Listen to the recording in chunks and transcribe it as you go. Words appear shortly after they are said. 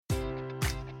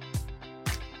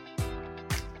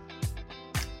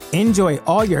Enjoy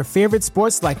all your favorite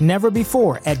sports like never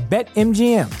before at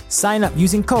BetMGM. Sign up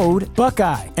using code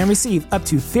Buckeye and receive up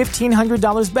to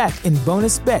 $1,500 back in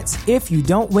bonus bets if you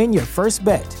don't win your first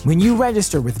bet. When you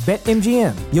register with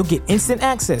BetMGM, you'll get instant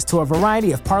access to a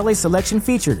variety of parlay selection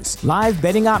features, live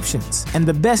betting options, and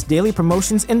the best daily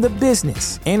promotions in the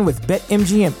business. And with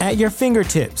BetMGM at your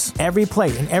fingertips, every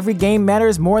play and every game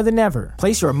matters more than ever.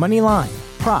 Place your money line,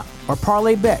 prop, or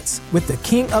parlay bets with the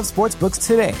king of sportsbooks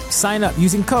today. Sign up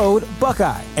using code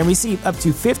Buckeye and receive up to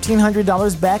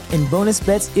 $1,500 back in bonus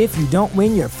bets if you don't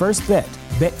win your first bet.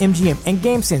 BetMGM and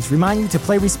GameSense remind you to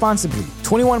play responsibly.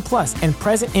 21 plus and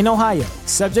present in Ohio,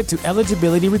 subject to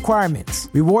eligibility requirements.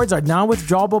 Rewards are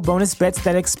non-withdrawable bonus bets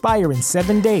that expire in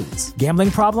 7 days. Gambling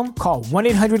problem? Call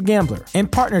 1-800-GAMBLER. In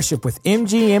partnership with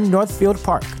MGM Northfield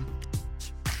Park.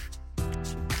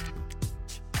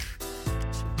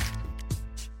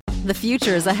 The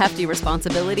future is a hefty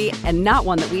responsibility and not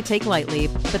one that we take lightly.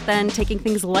 But then taking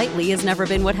things lightly has never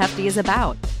been what Hefty is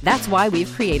about. That's why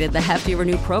we've created the Hefty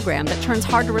Renew program that turns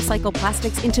hard-to-recycle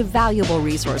plastics into valuable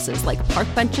resources like park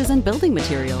benches and building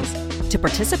materials. To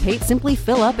participate, simply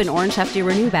fill up an orange Hefty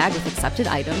Renew bag with accepted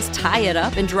items, tie it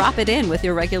up, and drop it in with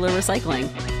your regular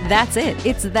recycling. That's it.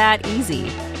 It's that easy.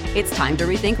 It's time to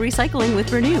rethink recycling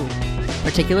with Renew.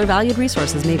 Particular valued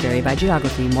resources may vary by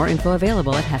geography. More info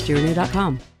available at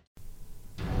heftyrenew.com.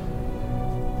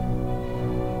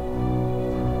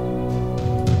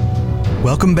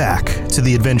 Welcome back to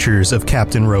the adventures of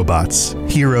Captain Robots,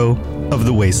 hero of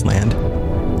the wasteland.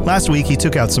 Last week, he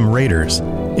took out some raiders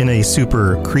in a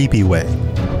super creepy way,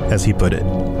 as he put it.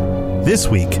 This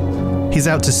week, he's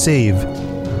out to save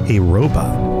a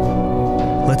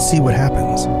robot. Let's see what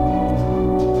happens.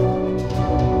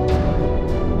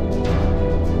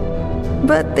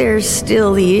 But there's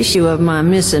still the issue of my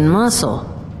missing muscle.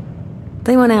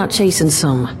 They went out chasing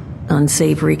some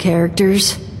unsavory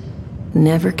characters.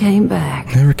 Never came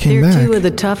back. Never came back. They're two of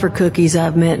the tougher cookies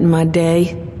I've met in my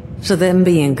day. So them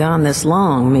being gone this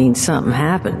long means something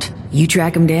happened. You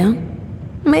track them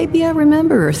down? Maybe I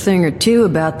remember a thing or two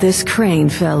about this Crane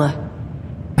fella.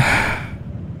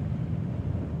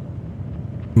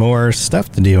 More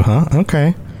stuff to do, huh?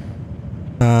 Okay.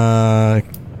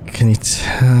 Can you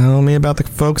tell me about the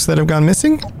folks that have gone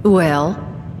missing? Well,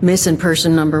 missing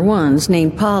person number one's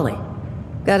named Polly.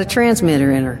 Got a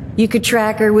transmitter in her. You could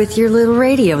track her with your little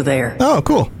radio there. Oh,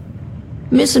 cool.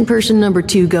 Missing person number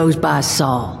two goes by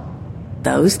Saul.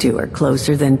 Those two are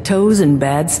closer than toes and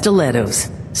bad stilettos.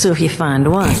 So if you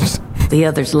find one, the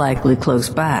other's likely close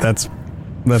by. That's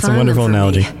a wonderful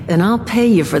analogy. And I'll pay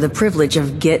you for the privilege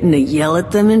of getting to yell at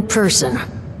them in person.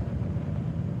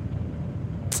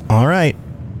 All right.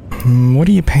 What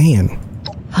are you paying?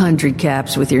 100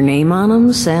 caps with your name on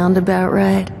them sound about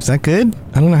right? Is that good?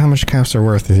 I don't know how much caps are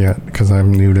worth yet, because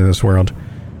I'm new to this world.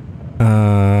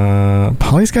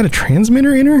 Polly's got a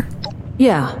transmitter in her?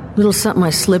 Yeah, little something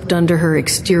I slipped under her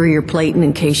exterior plating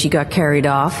in case she got carried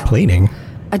off. Plating?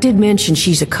 I did mention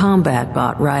she's a combat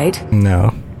bot, right?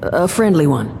 No. A friendly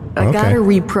one. I got her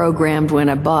reprogrammed when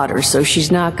I bought her, so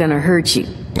she's not gonna hurt you.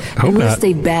 Unless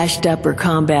they bashed up her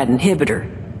combat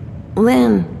inhibitor.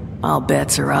 Then, all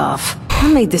bets are off. I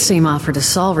made the same offer to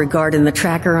Saul regarding the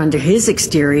tracker under his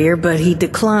exterior, but he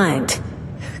declined.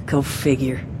 Go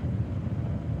figure.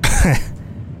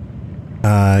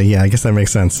 Yeah, I guess that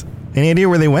makes sense. Any idea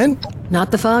where they went? Not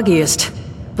the foggiest,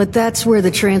 but that's where the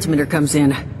transmitter comes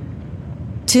in.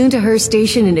 Tune to her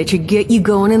station and it should get you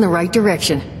going in the right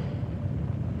direction.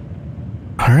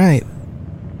 Alright.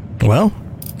 Well,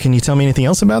 can you tell me anything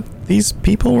else about these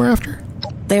people we're after?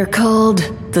 They're called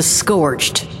the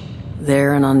Scorched.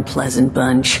 They're an unpleasant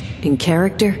bunch. In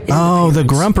character... Oh, the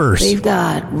Grumpers. They've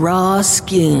got raw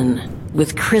skin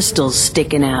with crystals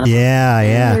sticking out of them. Yeah.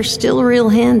 And they're still real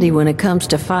handy when it comes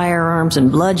to firearms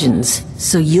and bludgeons,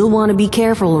 so you'll want to be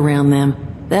careful around them.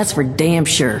 That's for damn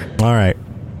sure. Alright.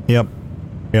 Yep.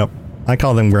 I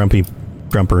call them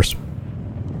Grumpers.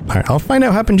 Alright, I'll find out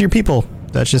what happened to your people,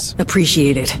 Duchess.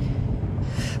 Appreciate it.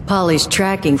 Polly's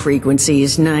tracking frequency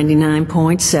is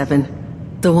 99.7.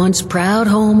 The once proud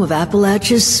home of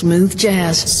Appalachia's smooth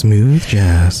jazz. Smooth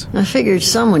jazz. I figured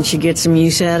someone should get some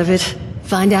use out of it.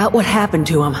 Find out what happened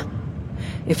to them.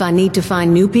 If I need to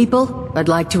find new people, I'd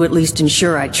like to at least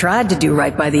ensure I tried to do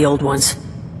right by the old ones.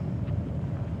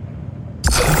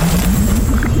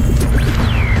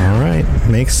 Alright,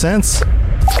 makes sense.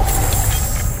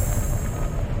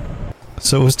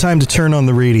 So it was time to turn on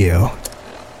the radio.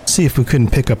 See if we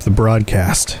couldn't pick up the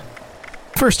broadcast.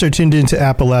 First I tuned into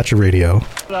Appalachia Radio.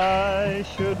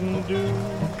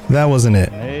 That wasn't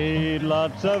it.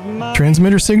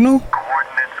 Transmitter signal?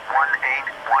 Coordinates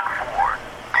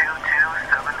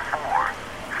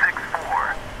 1814-2274-6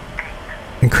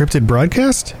 Encrypted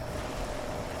broadcast?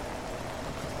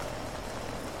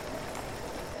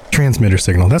 Transmitter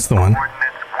signal, that's the one.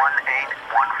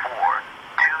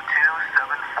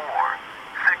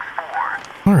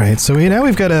 Alright, so now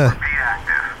we've got a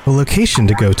location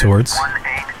to go towards.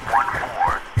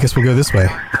 I guess we'll go this way.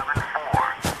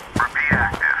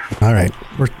 Alright,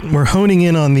 we're honing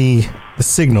in on the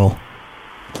signal.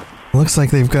 Looks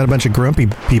like they've got a bunch of grumpy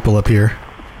people up here.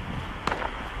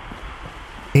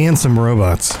 And some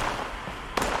robots.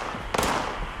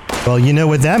 Well, you know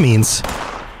what that means.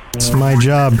 It's my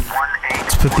job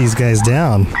to put these guys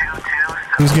down.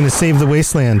 Who's gonna save the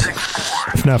wasteland?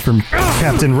 If not from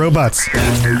Captain Robots.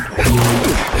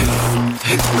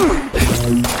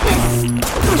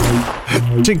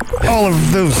 Take all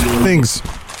of those things.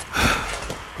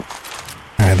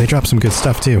 Alright, they dropped some good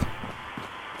stuff too.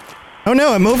 Oh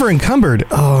no, I'm over encumbered.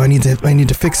 Oh, I need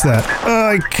to fix that.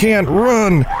 I can't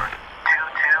run.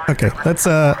 Okay, let's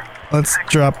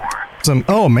drop some.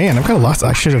 Oh man, I've got a lot.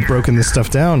 I should have broken this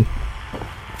stuff down.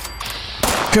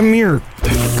 Come here,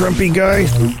 grumpy guy.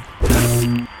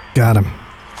 Got him.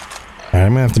 Alright,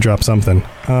 I'm gonna have to drop something.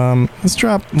 Let's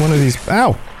drop one of these.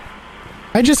 Ow!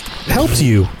 I just helped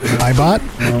you, iBot.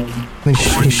 Then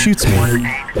he shoots me.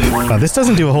 This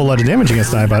doesn't do a whole lot of damage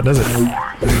against iBot, does it?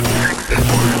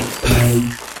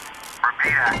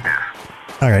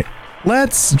 Alright,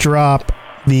 let's drop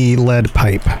the lead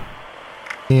pipe.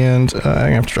 And I'm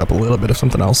gonna have to drop a little bit of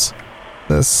something else.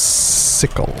 The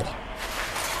sickle.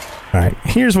 Alright,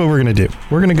 here's what we're gonna do.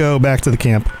 We're gonna go back to the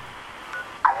camp.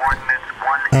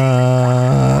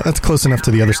 That's close enough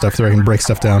to the other stuff so I can break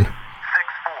stuff down. 648.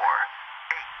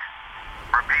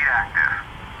 Repeat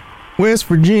active. West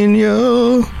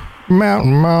Virginia,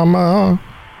 Mountain Mama,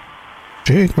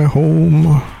 take me home.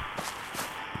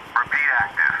 Repeat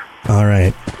active.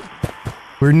 Alright.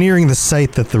 We're nearing the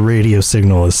site that the radio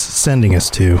signal is sending us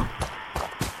to.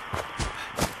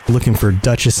 Looking for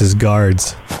Duchess's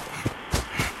guards.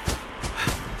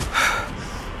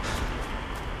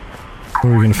 What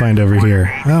are we gonna find over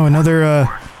here? Oh, another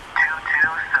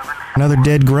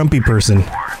dead grumpy person.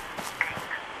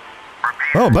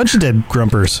 Oh, a bunch of dead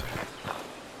grumpers.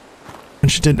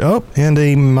 Oh, and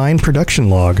a mine production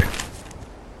log.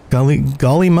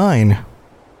 Golly mine.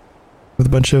 With a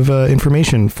bunch of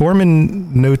information.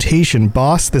 Foreman notation.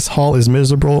 Boss, this haul is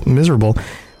miserable.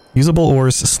 Usable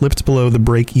ores slipped below the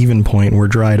break-even point and were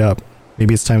dried up.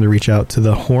 Maybe it's time to reach out to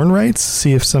the Hornwrights,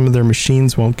 see if some of their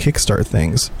machines won't kickstart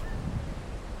things.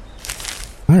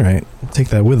 Alright, we'll take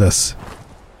that with us.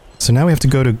 So now we have to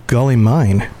go to Gully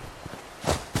Mine.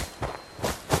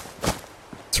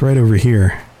 It's right over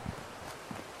here.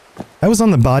 That was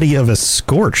on the body of a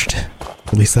Scorched.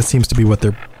 At least that seems to be what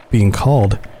they're being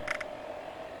called.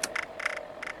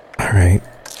 Alright.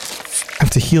 I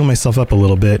have to heal myself up a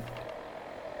little bit.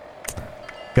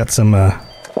 Got some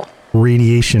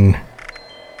radiation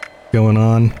going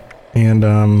on. And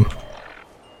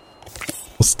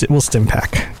we'll stim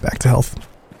pack back to health.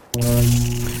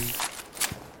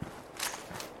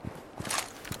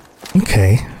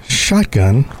 Okay,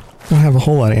 shotgun. Don't have a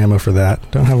whole lot of ammo for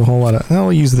that. Don't have a whole lot of...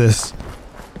 I'll use this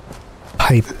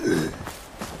pipe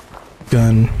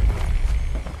gun.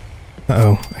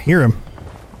 Uh-oh, I hear him.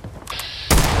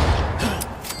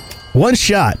 One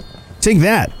shot! Take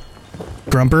that,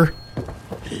 Grumper.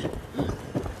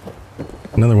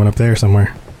 Another one up there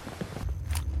somewhere.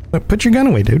 Put your gun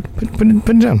away, dude. Put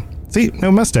it down. See?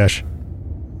 No mustache.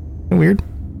 Weird.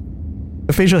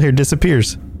 The facial hair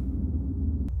disappears.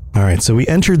 Alright, so we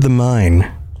entered the mine.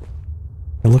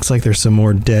 It looks like there's some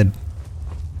more dead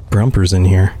grumpers in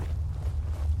here.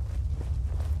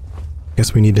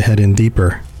 Guess we need to head in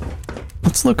deeper.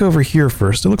 Let's look over here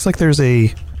first. It looks like there's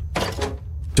a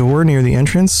door near the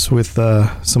entrance with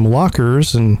some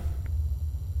lockers and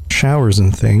showers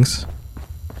and things.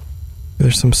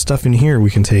 There's some stuff in here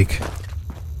we can take.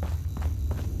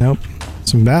 Nope.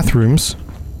 Some bathrooms.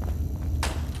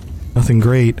 Nothing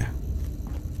great.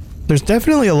 There's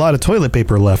definitely a lot of toilet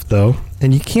paper left, though,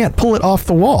 and you can't pull it off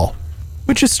the wall,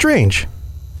 which is strange.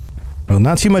 Well,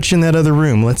 not too much in that other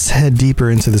room. Let's head deeper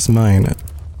into this mine.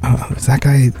 Is that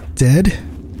guy dead?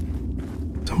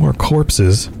 Some more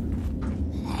corpses.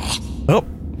 Oh,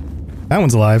 that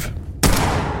one's alive.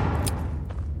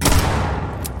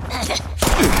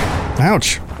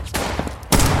 Ouch.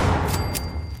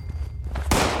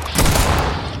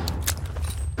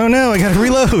 Oh no, I gotta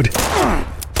reload.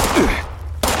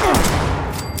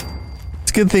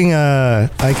 It's a good thing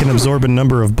I can absorb a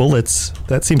number of bullets.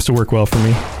 That seems to work well for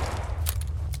me.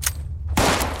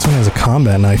 This one has a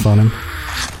combat knife on him.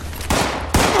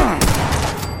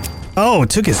 Oh, it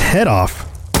took his head off.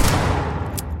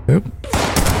 Oop.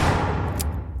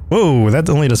 Whoa, that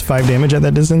only does 5 damage at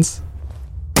that distance.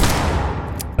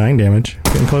 9 damage.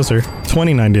 Getting closer.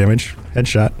 29 damage.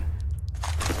 Headshot.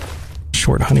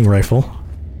 Short hunting rifle.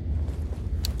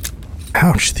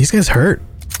 Ouch, these guys hurt.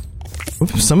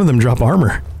 Oops, some of them drop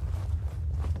armor.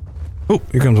 Oh,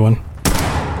 here comes one.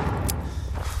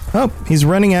 Oh, he's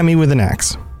running at me with an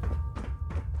axe.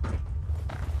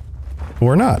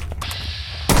 Or not.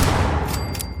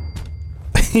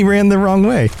 He ran the wrong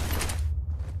way.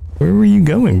 Where were you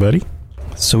going, buddy?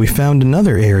 So we found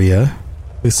another area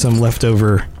with some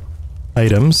leftover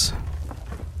items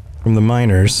from the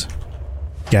miners.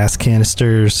 Gas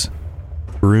canisters,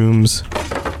 brooms,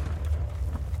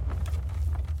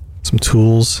 some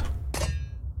tools,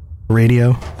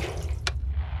 radio.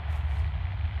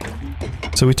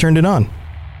 So we turned it on,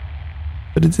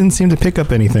 but it didn't seem to pick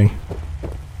up anything.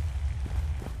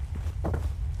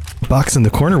 Box in the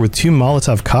corner with 2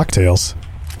 Molotov cocktails.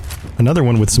 Another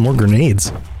one with some more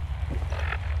grenades.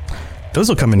 Those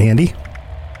will come in handy.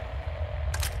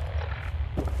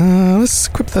 Let's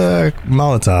equip the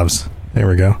Molotovs. There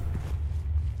we go.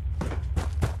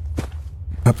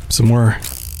 Up, some more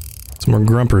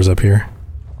grumpers up here.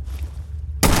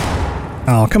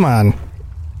 Oh, come on.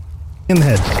 In the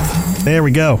head. There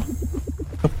we go.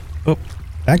 Oh,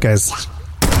 that guy's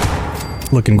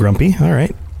looking grumpy. All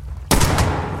right.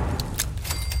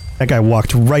 That guy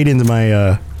walked right into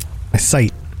my my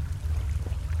sight.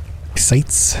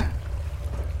 Sights.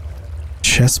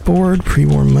 Chessboard,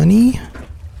 pre-war money.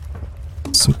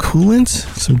 Some coolant,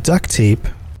 some duct tape.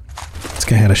 This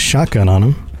guy had a shotgun on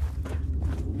him.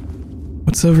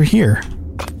 What's over here?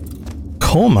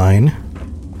 Coal mine.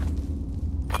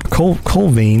 Coal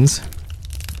veins.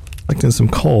 Collecting some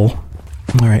coal.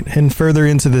 Alright, heading further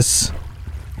into this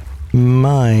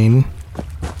mine.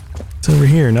 What's over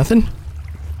here? Nothing?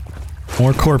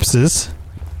 More corpses.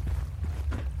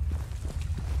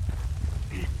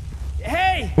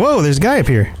 Hey! Whoa, there's a guy up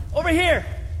here. Over here!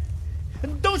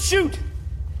 Don't shoot!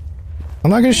 I'm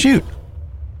not gonna shoot.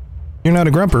 You're not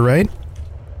a grumper, right?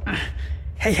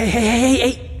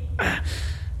 Hey.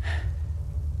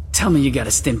 Tell me you got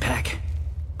a stim pack.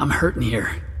 I'm hurting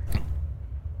here.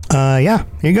 Yeah,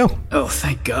 here you go. Oh,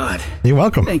 thank God. You're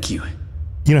welcome. Thank you.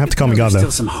 You don't have to call me God, though.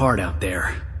 There's still some heart out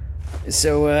there.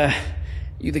 So,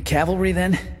 you the cavalry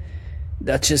then?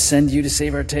 Duchess send you to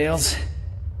save our tails?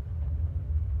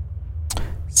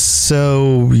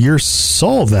 So, you're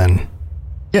Saul then?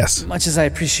 Yes. Much as I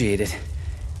appreciate it,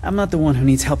 I'm not the one who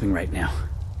needs helping right now.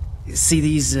 See,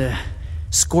 these,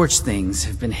 scorched things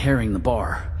have been harrying the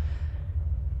bar.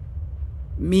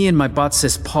 Me and my bot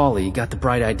sis Polly got the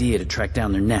bright idea to track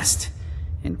down their nest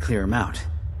and clear them out.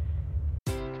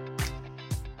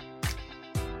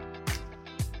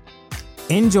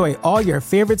 Enjoy all your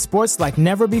favorite sports like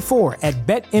never before at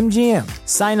BetMGM.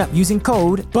 Sign up using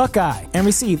code Buckeye and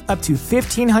receive up to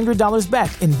 $1,500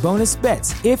 back in bonus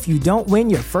bets if you don't win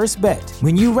your first bet.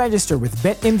 When you register with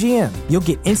BetMGM, you'll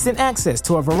get instant access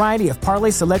to a variety of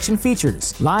parlay selection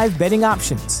features, live betting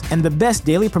options, and the best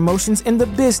daily promotions in the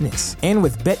business. And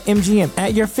with BetMGM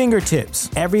at your fingertips,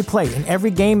 every play and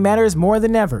every game matters more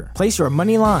than ever. Place your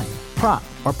money line, prop,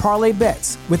 or parlay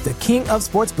bets with the king of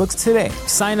sportsbooks today.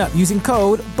 Sign up using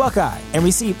code Buckeye and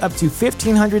receive up to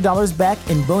 $1,500 back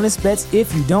in bonus bets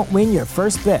if you don't win your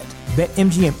first bet.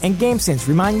 BetMGM and GameSense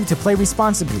remind you to play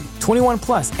responsibly. 21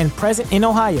 plus and present in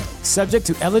Ohio, subject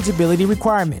to eligibility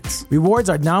requirements. Rewards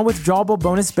are non-withdrawable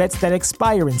bonus bets that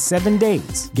expire in 7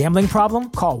 days. Gambling problem?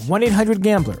 Call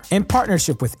 1-800-GAMBLER. In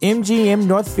partnership with MGM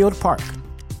Northfield Park.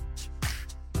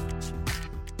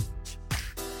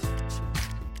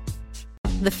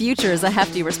 The future is a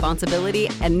hefty responsibility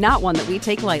and not one that we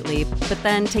take lightly. But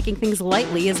then taking things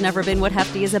lightly has never been what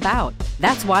Hefty is about.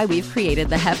 That's why we've created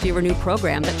the Hefty Renew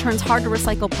program that turns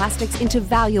hard-to-recycle plastics into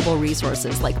valuable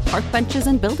resources like park benches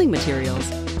and building materials.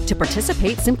 To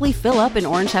participate, simply fill up an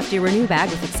orange Hefty Renew bag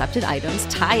with accepted items,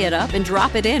 tie it up, and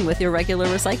drop it in with your regular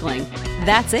recycling.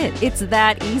 That's it. It's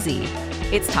that easy.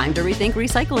 It's time to rethink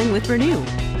recycling with Renew.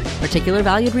 Particular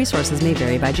valued resources may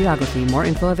vary by geography. More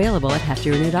info available at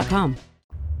heftyrenew.com.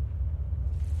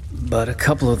 But a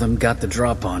couple of them got the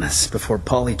drop on us before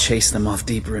Polly chased them off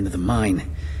deeper into the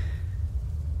mine.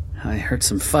 I heard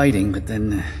some fighting, but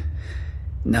then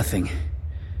nothing.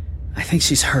 I think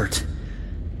she's hurt.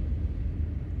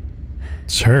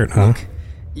 She's hurt, huh? Look,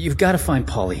 you've got to find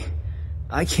Polly.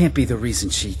 I can't be the reason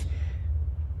she...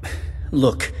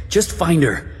 Look, just find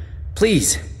her.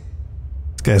 Please.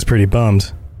 This guy's pretty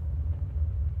bummed.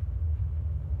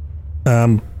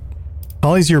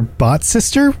 Polly's your bot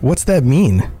sister? What's that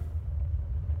mean?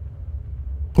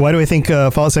 Why do I think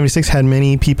Fallout 76 had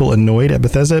many people annoyed at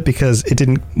Bethesda? Because it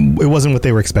wasn't what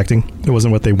they were expecting. It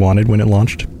wasn't what they wanted when it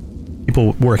launched.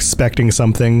 People were expecting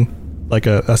something like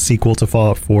a sequel to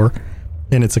Fallout 4,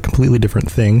 and it's a completely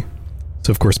different thing. So,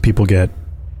 of course, people get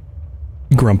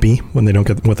grumpy when they don't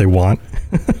get what they want.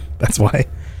 That's why.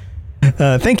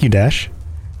 Thank you, Dash.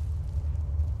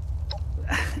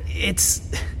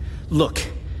 Look,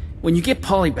 when you get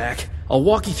Polly back, I'll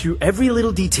walk you through every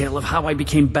little detail of how I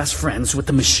became best friends with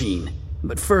the machine.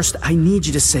 But first, I need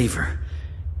you to save her.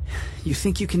 You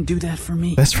think you can do that for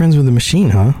me? Best friends with the machine,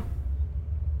 huh?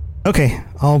 Okay,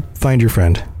 I'll find your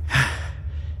friend.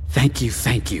 Thank you.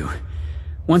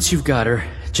 Once you've got her,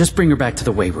 just bring her back to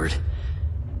the Wayward.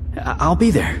 I'll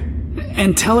be there.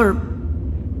 And tell her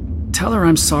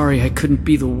I'm sorry I couldn't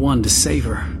be the one to save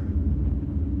her.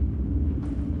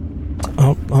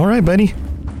 Oh, all right, buddy.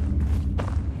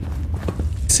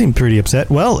 Seem pretty upset.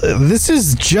 Well, this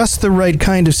is just the right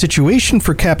kind of situation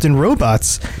for Captain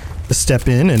Robots to step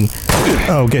in and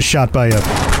get shot by a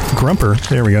grumper.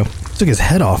 There we go. Took his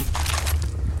head off.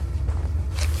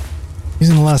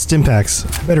 Using a lot of stim packs.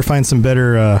 I better find some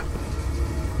better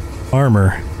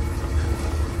armor.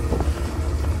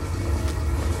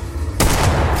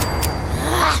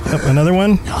 Oh, another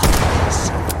one.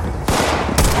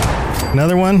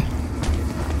 Another one.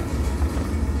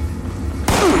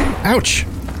 Ouch.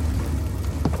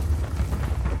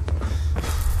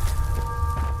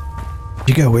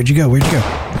 Where'd you go?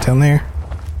 Down there.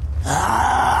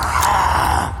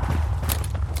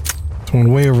 There's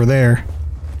one way over there.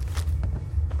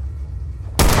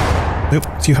 Nope,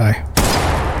 too high.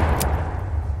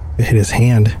 It hit his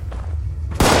hand.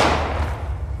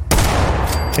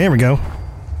 There we go.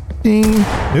 Ding.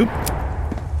 Nope.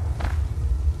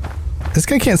 This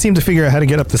guy can't seem to figure out how to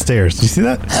get up the stairs. Do you see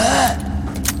that?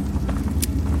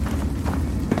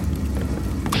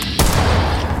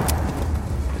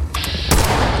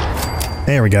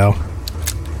 There we go.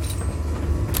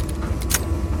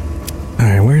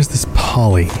 Alright, where's this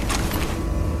Polly?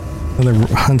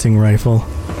 Another hunting rifle.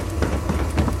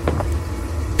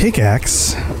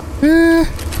 Pickaxe?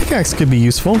 Pickaxe could be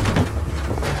useful.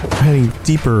 Heading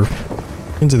deeper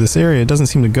into this area, it doesn't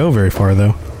seem to go very far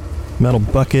though. Metal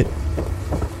bucket.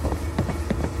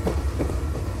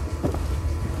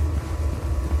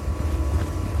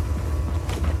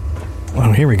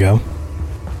 Oh, here we go.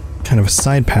 Kind of a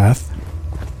side path.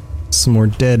 Some more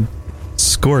dead,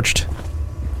 scorched.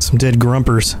 Some dead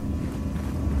grumpers.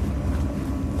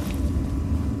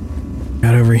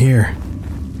 Got over here.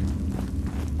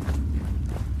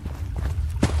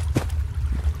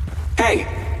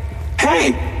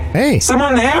 Hey!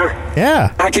 Someone there?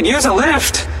 Yeah. I could use a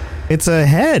lift. It's a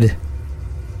head.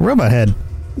 Robot head.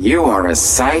 You are a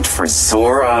sight for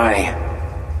sore eye.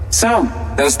 So,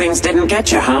 those things didn't get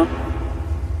you, huh?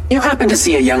 You happen to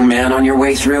see a young man on your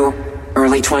way through?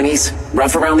 Early 20s?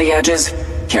 Rough around the edges?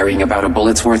 Carrying about a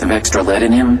bullet's worth of extra lead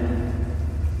in him?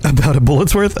 About a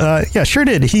bullet's worth? Yeah, sure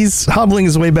did. He's hobbling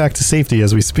his way back to safety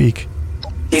as we speak.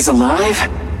 He's alive?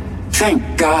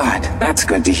 Thank God. That's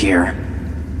good to hear.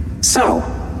 So,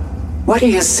 what do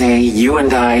you say you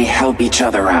and I help each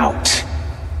other out?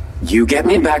 You get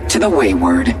me back to the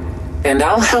Wayward, and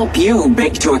I'll help you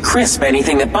bake to a crisp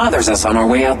anything that bothers us on our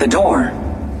way out the door.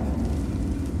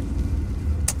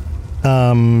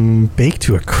 Bake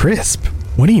to a crisp?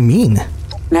 What do you mean?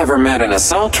 Never met an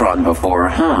Assaultron before,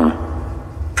 huh?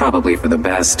 Probably for the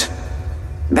best.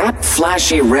 That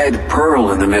flashy red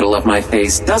pearl in the middle of my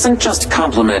face doesn't just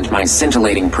complement my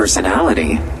scintillating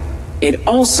personality. It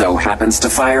also happens to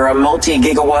fire a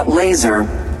multi-gigawatt laser.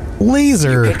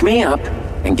 Laser? You pick me up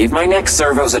and give my neck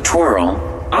servos a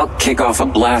twirl, I'll kick off a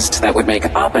blast that would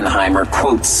make Oppenheimer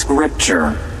quote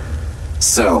scripture.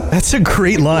 So... That's a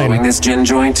great line. Blowing this gin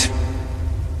joint?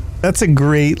 That's a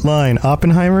great line.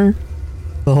 Oppenheimer?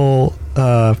 The whole,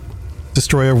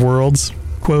 Destroyer of Worlds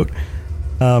quote.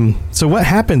 So what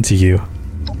happened to you?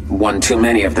 One too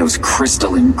many of those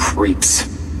crystalline creeps.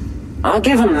 I'll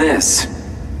give them this.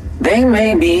 They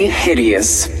may be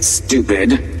hideous,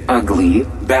 stupid, ugly,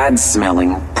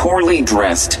 bad-smelling, poorly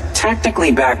dressed,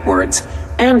 tactically backwards,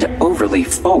 and overly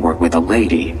forward with a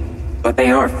lady, but they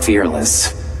are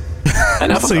fearless.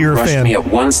 Enough So of you're them a rushed fan. me at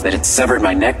once that it severed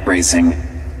my neck bracing.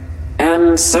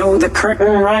 And so the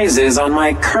curtain rises on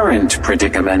my current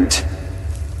predicament.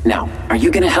 Now, are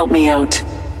you gonna help me out?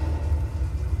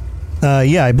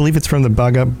 Yeah, I believe it's from the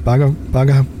Bhagavad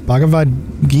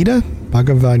Gita?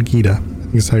 Bhagavad Gita, I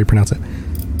think is how you pronounce it.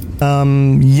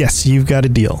 Yes, you've got a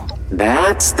deal.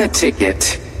 That's the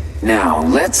ticket. Now,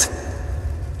 let's...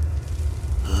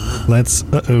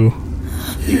 Uh-oh.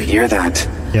 You hear that?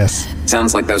 Yes.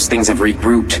 Sounds like those things have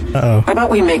regrouped. Uh-oh. How about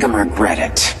we make them regret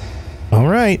it? All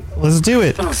right, let's do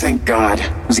it. Oh, thank God.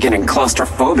 I was getting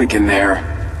claustrophobic in there.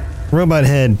 Robot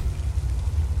head.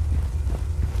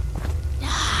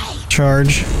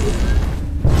 Charge.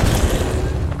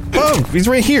 Oh, he's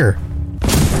right here.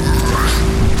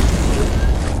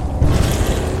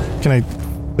 Can I...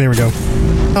 There we go.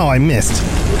 Oh, I missed.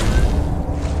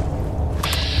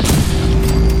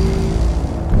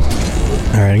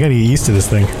 Alright, I gotta get used to this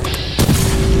thing.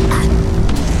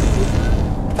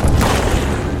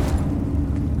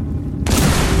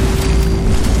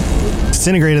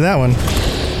 Disintegrated that one.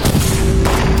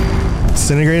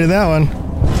 Disintegrated that one.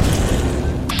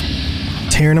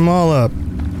 Tearing them all up.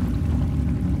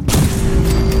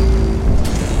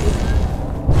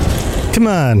 Come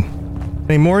on.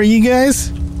 Any more of you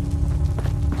guys?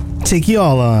 Take you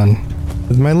all on.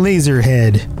 With my laser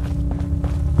head.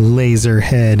 Laser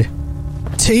head.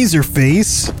 Taser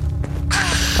face.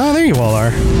 Oh, there you all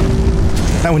are.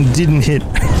 That one didn't hit.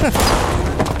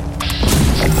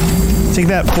 Take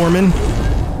that, Foreman.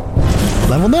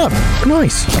 Leveled up.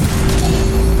 Nice.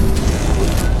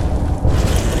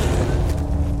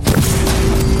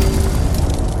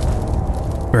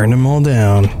 Burn them all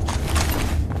down.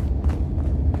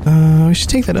 We should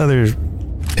take that other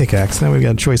pickaxe. Now we've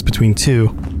got a choice between two.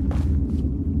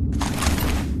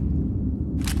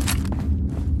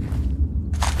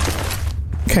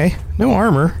 Okay, no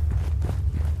armor.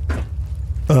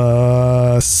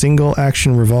 Single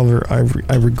action revolver.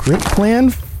 I regret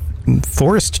plan.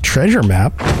 Forest treasure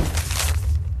map.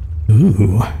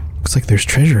 Ooh, looks like there's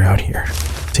treasure out here.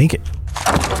 Take it.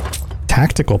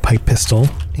 Tactical pipe pistol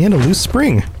and a loose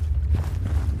spring.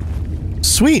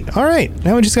 Sweet. All right,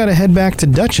 now we just gotta head back to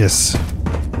Duchess.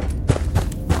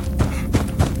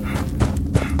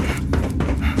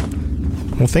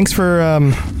 Well, thanks for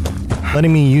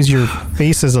letting me use your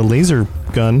face as a laser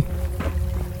gun.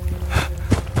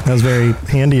 That was very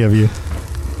handy of you.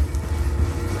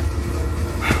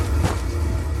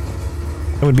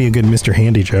 That would be a good Mr.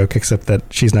 Handy joke, except that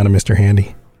she's not a Mr.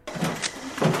 Handy.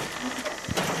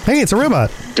 Hey, it's a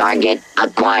robot. Target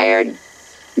acquired.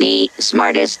 The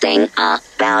smartest thing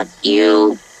about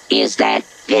you is that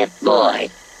Pip-Boy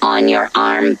on your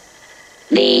arm.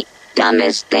 The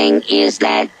dumbest thing is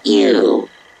that you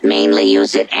mainly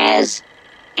use it as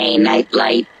a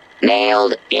nightlight.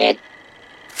 Nailed it.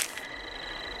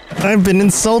 I've been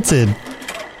insulted.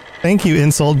 Thank you,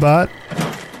 insult bot.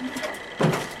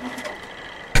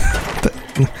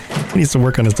 He needs to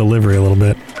work on his delivery a little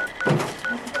bit.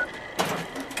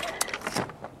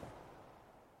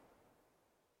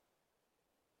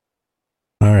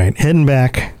 Alright, heading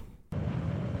back.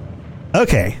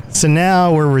 Okay, so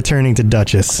now we're returning to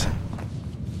Duchess.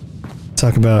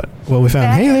 Talk about what we found.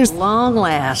 Back Hey, there's... at long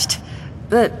last.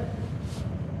 But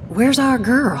where's our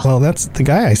girl? Well, that's the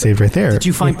guy I saved right there. Did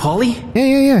you find Polly?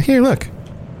 Yeah. Here, look.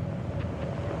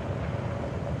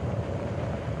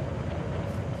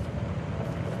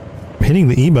 I'm hitting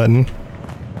the E button.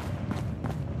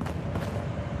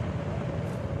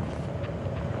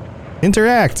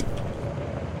 Interact.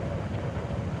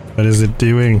 What is it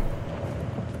doing?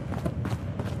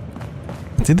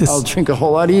 Did this? I'll drink a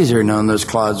whole lot easier knowing those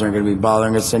clouds aren't going to be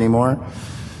bothering us anymore.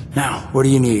 Now, what do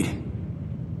you need?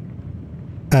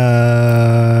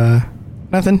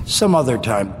 Nothing. Some other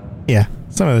time. Yeah,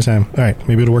 some other time. Alright,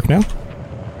 maybe it'll work now?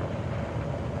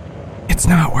 It's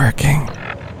not working.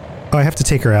 Oh, I have to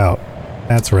take her out.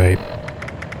 That's right.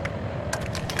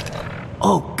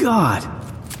 Oh, God.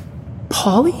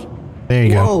 Polly? There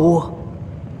you go. Whoa.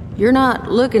 You're not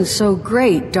looking so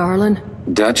great, darling.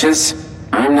 Duchess,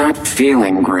 I'm not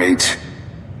feeling great.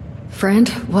 Friend,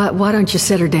 why don't you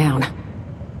sit her down?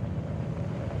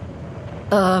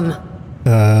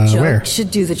 Where?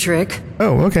 Should do the trick.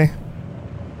 Oh, okay.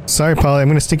 Sorry, Polly, I'm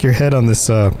gonna stick your head on this,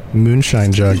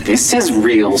 moonshine jug. This is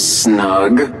real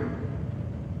snug.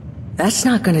 That's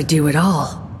not gonna do it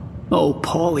all. Oh,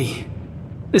 Polly.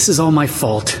 This is all my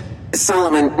fault.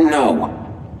 Solomon, no.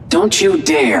 Don't you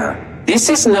dare. This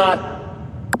is not...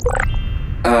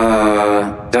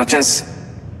 Duchess,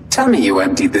 tell me you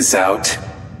emptied this out.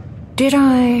 Did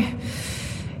I?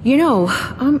 You know,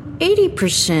 I'm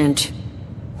 80%.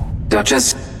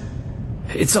 Duchess?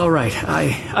 It's all right.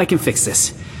 I can fix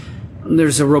this.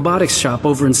 There's a robotics shop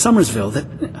over in Summersville that...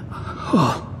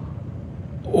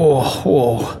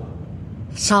 Oh.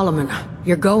 Solomon,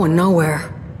 you're going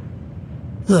nowhere.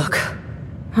 Look,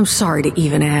 I'm sorry to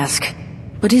even ask,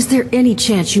 but is there any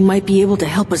chance you might be able to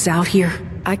help us out here?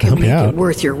 I can make it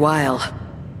worth your while.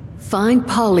 Find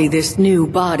Polly this new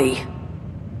body.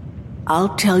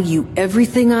 I'll tell you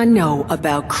everything I know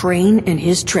about Crane and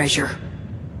his treasure.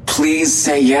 Please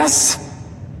say yes.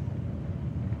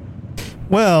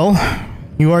 Well,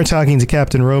 you are talking to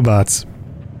Captain Robots,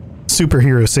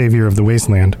 superhero savior of the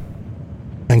wasteland,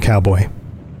 and cowboy.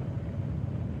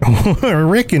 I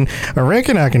reckon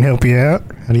I can help you out.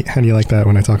 How do you like that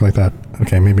when I talk like that?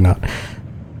 Okay, maybe not.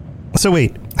 So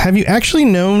wait, have you actually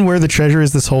known where the treasure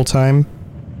is this whole time?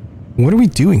 What are we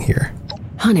doing here?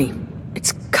 Honey,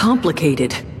 it's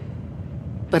complicated.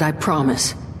 But I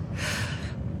promise,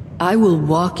 I will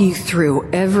walk you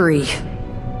through every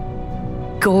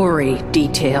gory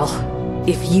detail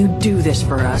if you do this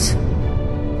for us.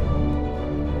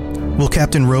 Will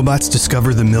Captain Robots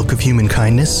discover the milk of human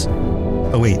kindness?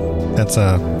 Oh wait, that's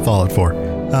Fallout 4.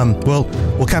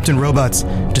 Will Captain Robots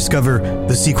discover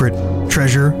the secret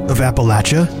treasure of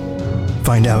Appalachia?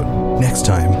 Find out next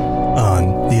time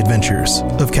on The Adventures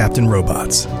of Captain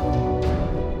Robots.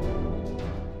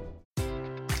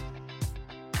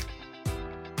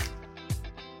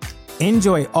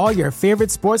 Enjoy all your favorite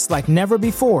sports like never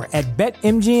before at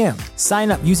BetMGM.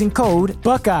 Sign up using code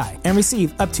Buckeye and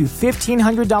receive up to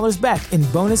 $1,500 back in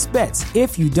bonus bets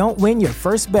if you don't win your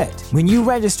first bet. When you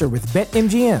register with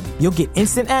BetMGM, you'll get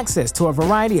instant access to a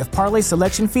variety of parlay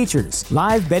selection features,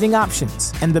 live betting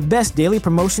options, and the best daily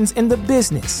promotions in the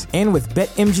business. And with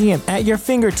BetMGM at your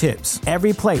fingertips,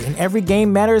 every play and every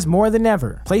game matters more than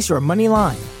ever. Place your money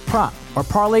line, prop, or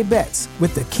parlay bets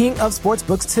with the king of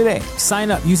sportsbooks today.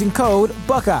 Sign up using code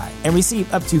Buckeye and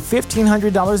receive up to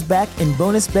 $1,500 back in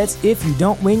bonus bets if you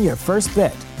don't win your first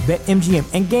bet. BetMGM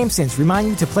and GameSense remind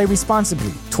you to play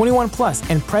responsibly. 21 plus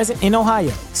and present in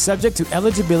Ohio, subject to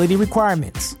eligibility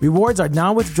requirements. Rewards are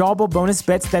non-withdrawable bonus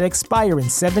bets that expire in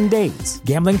 7 days.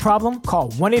 Gambling problem? Call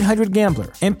 1-800-GAMBLER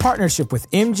in partnership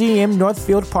with MGM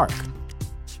Northfield Park.